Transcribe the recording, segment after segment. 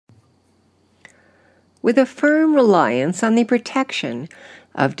with a firm reliance on the protection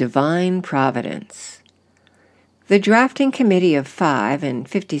of divine providence. The drafting committee of 5 and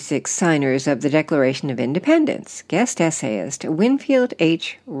 56 signers of the Declaration of Independence, guest essayist Winfield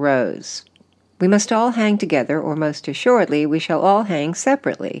H. Rose. "We must all hang together, or most assuredly we shall all hang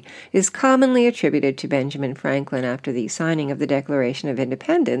separately," is commonly attributed to Benjamin Franklin after the signing of the Declaration of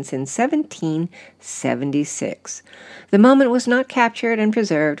Independence in 1776. The moment was not captured and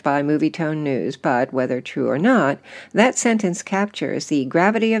preserved by movie-tone news, but, whether true or not, that sentence captures the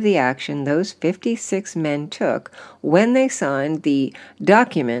gravity of the action those 56 men took when they signed the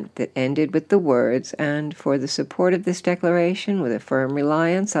document that ended with the words, "And for the support of this declaration, with a firm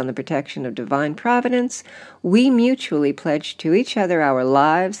reliance on the protection of divine providence, we mutually pledge to each other our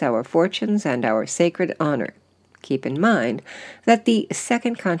lives, our fortunes, and our sacred honor." Keep in mind that the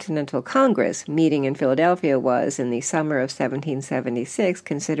Second Continental Congress, meeting in Philadelphia, was, in the summer of 1776,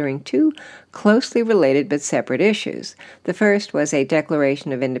 considering two closely related but separate issues. The first was a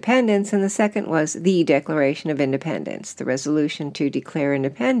Declaration of Independence, and the second was the Declaration of Independence. The resolution to declare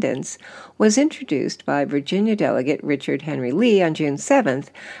independence was introduced by Virginia delegate Richard Henry Lee on June 7th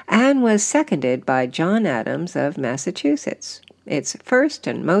and was seconded by John Adams of Massachusetts. Its first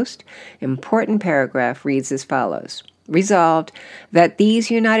and most important paragraph reads as follows: "Resolved, that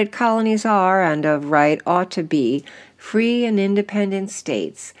these united colonies are, and of right ought to be, free and independent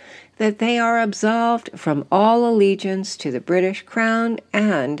states, that they are absolved from all allegiance to the British Crown,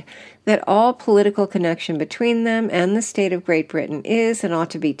 and that all political connection between them and the state of Great Britain is and ought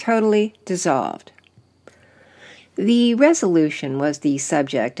to be totally dissolved." The resolution was the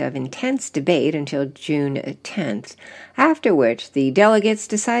subject of intense debate until June 10th, after which the delegates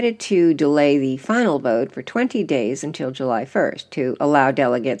decided to delay the final vote for 20 days until July 1st to allow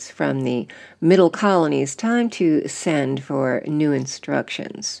delegates from the middle colonies time to send for new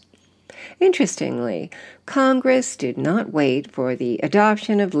instructions. Interestingly, Congress did not wait for the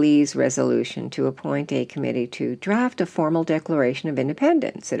adoption of Lee's resolution to appoint a committee to draft a formal Declaration of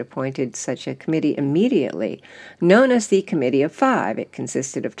Independence. It appointed such a committee immediately, known as the Committee of Five. It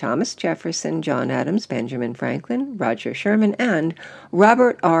consisted of Thomas Jefferson, John Adams, Benjamin Franklin, Roger Sherman, and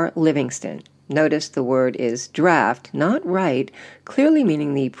Robert R. Livingston. Notice the word is draft, not write, clearly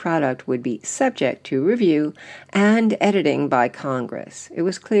meaning the product would be subject to review and editing by Congress. It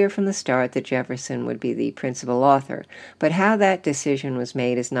was clear from the start that Jefferson would be the principal author, but how that decision was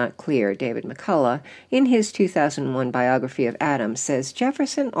made is not clear. David McCullough, in his 2001 biography of Adams, says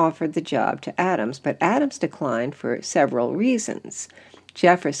Jefferson offered the job to Adams, but Adams declined for several reasons.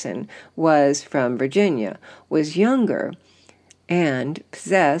 Jefferson was from Virginia, was younger, and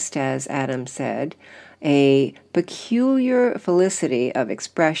possessed, as Adams said, a peculiar felicity of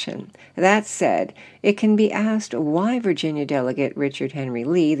expression. That said, it can be asked why Virginia delegate Richard Henry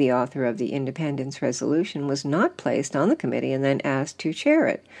Lee, the author of the Independence Resolution, was not placed on the committee and then asked to chair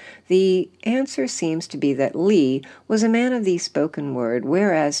it. The answer seems to be that Lee was a man of the spoken word,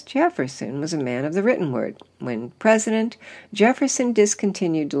 whereas Jefferson was a man of the written word. When president, Jefferson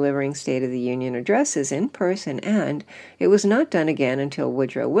discontinued delivering State of the Union addresses in person, and it was not done again until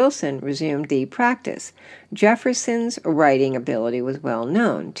Woodrow Wilson resumed the practice. Jefferson's writing ability was well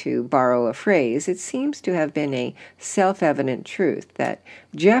known. To borrow a phrase, it seems to have been a self-evident truth that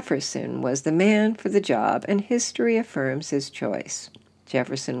Jefferson was the man for the job, and history affirms his choice.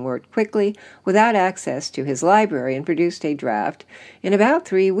 Jefferson worked quickly, without access to his library, and produced a draft in about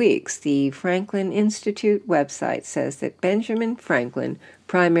 3 weeks. The Franklin Institute website says that Benjamin Franklin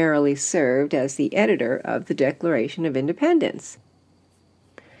primarily served as the editor of the Declaration of Independence.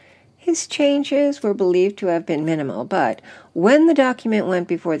 His changes were believed to have been minimal, but when the document went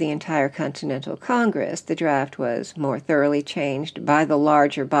before the entire Continental Congress, the draft was more thoroughly changed by the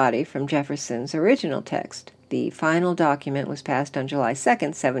larger body from Jefferson's original text. The final document was passed on July 2,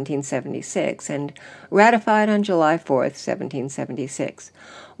 1776, and ratified on July 4, 1776.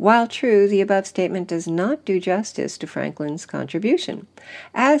 While true, the above statement does not do justice to Franklin's contribution.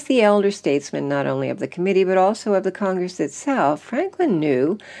 As the elder statesman not only of the committee but also of the Congress itself, Franklin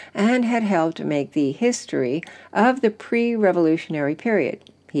knew and had helped make the history of the pre-revolutionary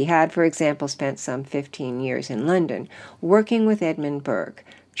period. He had, for example, spent some 15 years in London, working with Edmund Burke,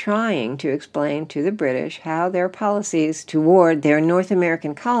 trying to explain to the British how their policies toward their North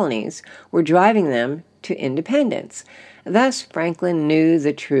American colonies were driving them to independence. Thus, Franklin knew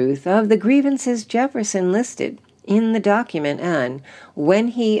the truth of the grievances Jefferson listed in the document, and when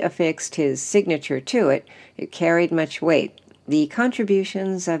he affixed his signature to it, it carried much weight. The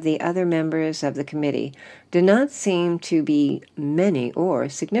contributions of the other members of the committee do not seem to be many or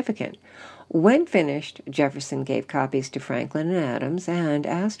significant. When finished, Jefferson gave copies to Franklin and Adams and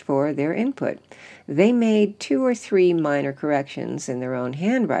asked for their input. They made 2 or 3 minor corrections in their own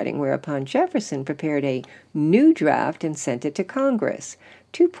handwriting, whereupon Jefferson prepared a new draft and sent it to Congress.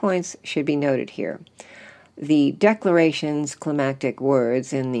 2 points should be noted here. The Declaration's climactic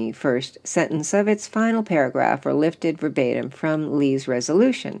words in the first sentence of its final paragraph are lifted verbatim from Lee's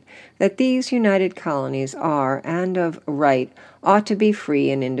resolution, that these united colonies are, and of right, ought to be free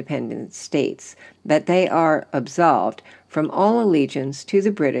and independent states, that they are absolved from all allegiance to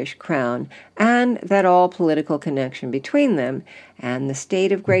the British Crown, and that all political connection between them and the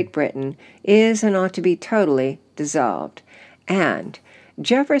state of Great Britain is and ought to be totally dissolved. And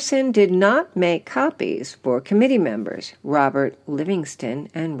Jefferson did not make copies for committee members, Robert Livingston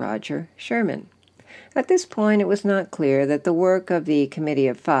and Roger Sherman. At this point, it was not clear that the work of the Committee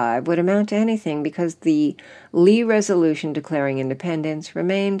of Five would amount to anything because the Lee resolution declaring independence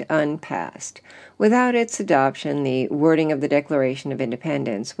remained unpassed. Without its adoption, the wording of the Declaration of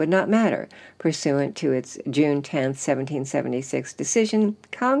Independence would not matter. Pursuant to its June 10, 1776 decision,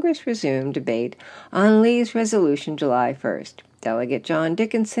 Congress resumed debate on Lee's resolution July 1st. Delegate John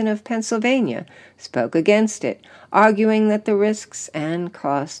Dickinson of Pennsylvania spoke against it, arguing that the risks and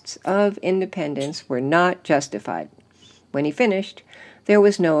costs of independence were not justified. When he finished, there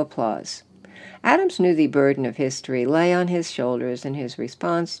was no applause. Adams knew the burden of history lay on his shoulders, and his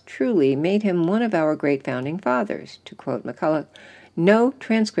response truly made him one of our great founding fathers. To quote McCulloch, no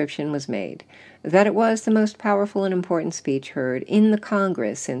transcription was made. That it was the most powerful and important speech heard in the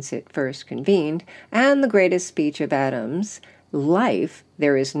Congress since it first convened, and the greatest speech of Adams' life,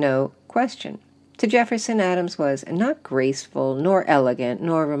 there is no question. To Jefferson, Adams was not graceful, nor elegant,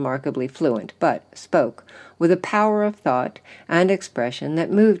 nor remarkably fluent, but spoke with a power of thought and expression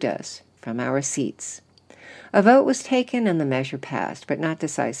that moved us from our seats. A vote was taken and the measure passed, but not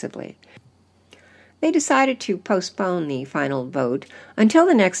decisively. They decided to postpone the final vote until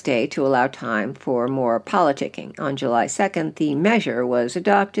the next day to allow time for more politicking. On July 2nd, the measure was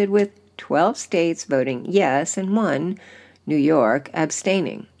adopted with 12 states voting yes and 1, New York,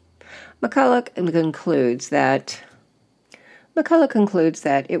 abstaining. McCulloch concludes that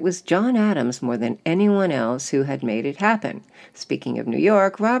it was John Adams more than anyone else who had made it happen. Speaking of New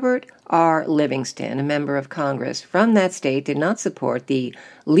York, Robert R. Livingston, a member of Congress from that state, did not support the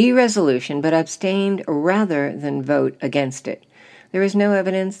Lee resolution but abstained rather than vote against it. There is no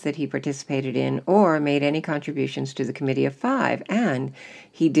evidence that he participated in or made any contributions to the Committee of Five, and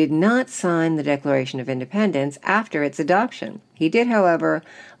he did not sign the Declaration of Independence after its adoption. He did, however,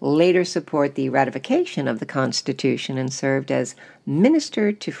 later support the ratification of the Constitution and served as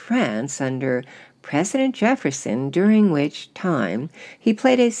minister to France under President Jefferson, during which time he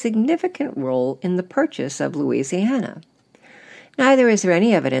played a significant role in the purchase of Louisiana. Neither is there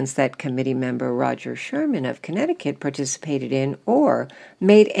any evidence that committee member Roger Sherman of Connecticut participated in or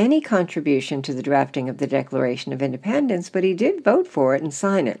made any contribution to the drafting of the Declaration of Independence, but he did vote for it and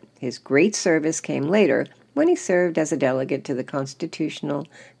sign it. His great service came later when he served as a delegate to the Constitutional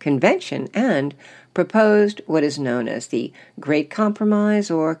Convention and proposed what is known as the Great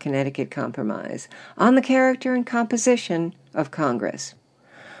Compromise or Connecticut Compromise on the character and composition of Congress.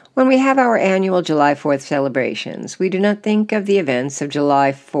 When we have our annual July 4th celebrations, we do not think of the events of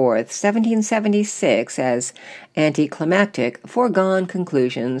July 4th, 1776 as anticlimactic, foregone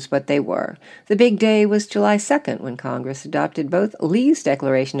conclusions, but they were. The big day was July 2nd, when Congress adopted both Lee's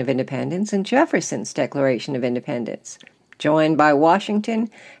Declaration of Independence and Jefferson's Declaration of Independence. Joined by Washington,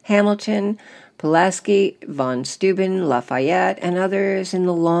 Hamilton, Pulaski, von Steuben, Lafayette, and others in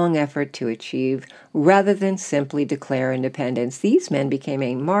the long effort to achieve, rather than simply declare independence, these men became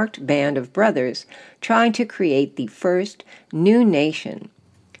a marked band of brothers trying to create the first new nation.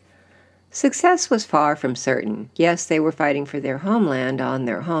 Success was far from certain. Yes, they were fighting for their homeland on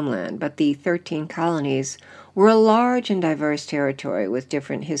their homeland, but the 13 colonies were a large and diverse territory with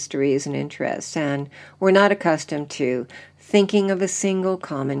different histories and interests, and were not accustomed to thinking of a single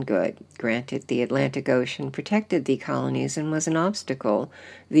common good. Granted, the Atlantic Ocean protected the colonies and was an obstacle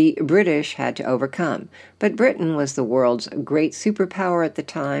the British had to overcome, but Britain was the world's great superpower at the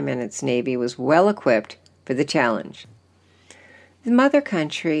time, and its navy was well equipped for the challenge. The mother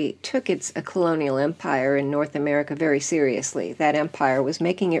country took its colonial empire in North America very seriously. That empire was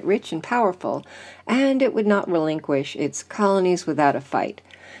making it rich and powerful, and it would not relinquish its colonies without a fight.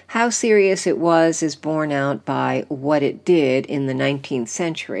 How serious it was is borne out by what it did in the 19th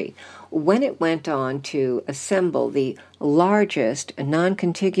century, when it went on to assemble the largest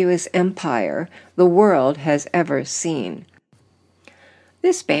non-contiguous empire the world has ever seen.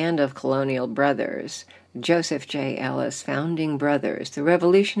 This band of colonial brothers Joseph J. Ellis, Founding Brothers, The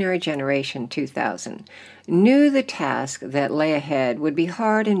Revolutionary Generation 2000, knew the task that lay ahead would be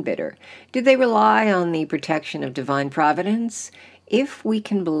hard and bitter. Did they rely on the protection of divine providence? If we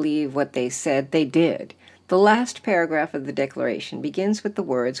can believe what they said, they did. The last paragraph of the Declaration begins with the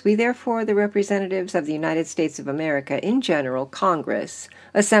words, "We therefore, the representatives of the United States of America, in general, Congress,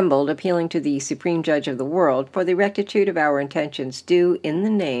 assembled, appealing to the Supreme Judge of the world for the rectitude of our intentions, do, in the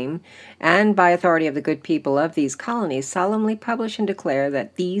name and by authority of the good people of these colonies, solemnly publish and declare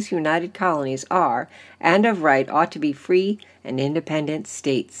that these united colonies are, and of right ought to be free and independent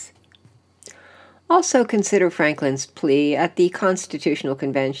states." Also consider Franklin's plea at the Constitutional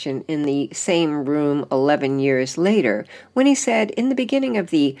Convention in the same room 11 years later, when he said, in the beginning of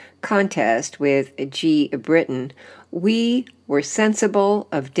the contest with G. Britton, "We were sensible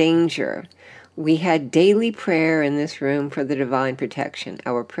of danger. We had daily prayer in this room for the divine protection.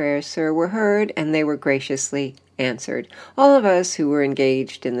 Our prayers, sir, were heard, and they were graciously answered. All of us who were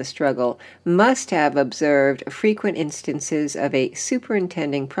engaged in the struggle must have observed frequent instances of a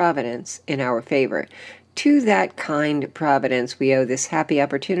superintending providence in our favor. To that kind providence we owe this happy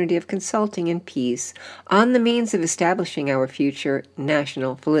opportunity of consulting in peace on the means of establishing our future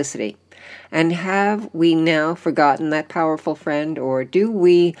national felicity. And have we now forgotten that powerful friend, or do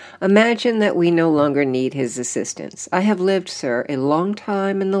we imagine that we no longer need his assistance? I have lived, sir, a long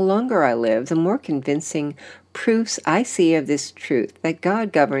time, and the longer I live, the more convincing proofs I see of this truth, that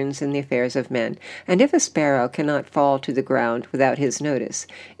God governs in the affairs of men, and if a sparrow cannot fall to the ground without his notice,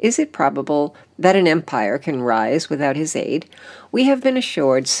 is it probable that an empire can rise without his aid? We have been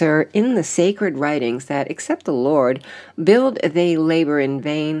assured, sir, in the sacred writings that, except the Lord build, they labor in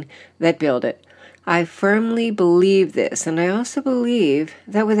vain that build it. I firmly believe this, and I also believe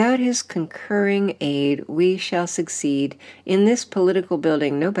that without his concurring aid we shall succeed in this political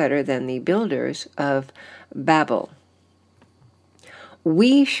building no better than the builders of Babel.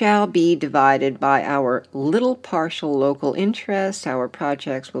 We shall be divided by our little partial local interests, our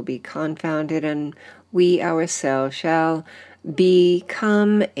projects will be confounded, and we ourselves shall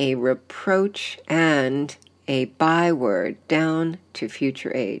become a reproach and a byword down to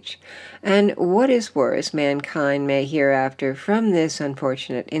future age. And what is worse, mankind may hereafter from this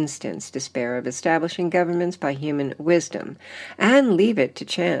unfortunate instance despair of establishing governments by human wisdom, and leave it to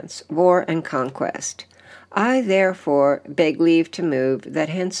chance, war, and conquest. I therefore beg leave to move that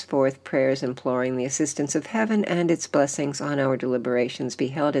henceforth prayers imploring the assistance of heaven and its blessings on our deliberations be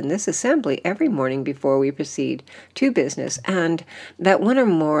held in this assembly every morning before we proceed to business, and that one or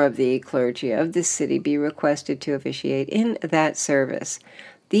more of the clergy of this city be requested to officiate in that service.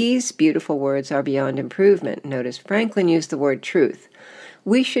 These beautiful words are beyond improvement. Notice Franklin used the word truth.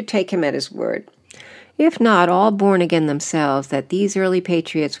 We should take him at his word. If not all born again themselves, that these early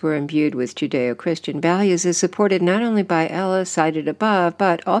patriots were imbued with Judeo-Christian values is supported not only by Ellis, cited above,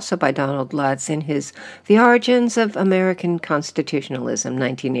 but also by Donald Lutz in his The Origins of American Constitutionalism,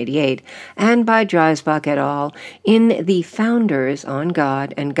 1988, and by Dreisbach et al. In The Founders on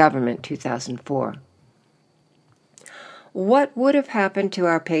God and Government, 2004. What would have happened to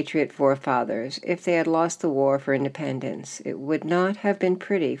our patriot forefathers if they had lost the war for independence? It would not have been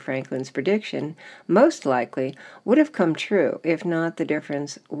pretty. Franklin's prediction, most likely, would have come true. If not, the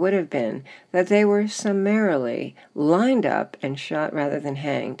difference would have been that they were summarily lined up and shot rather than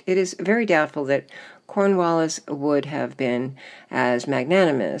hanged. It is very doubtful that Cornwallis would have been as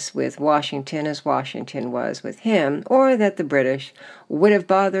magnanimous with Washington as Washington was with him, or that the British would have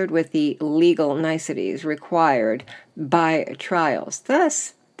bothered with the legal niceties required by trials.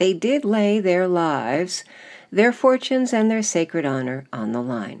 Thus, they did lay their lives, their fortunes, and their sacred honor on the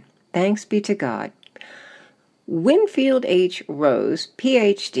line. Thanks be to God. Winfield H. Rose,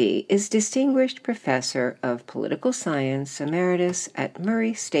 Ph.D., is Distinguished Professor of Political Science Emeritus at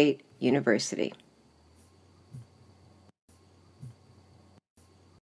Murray State University.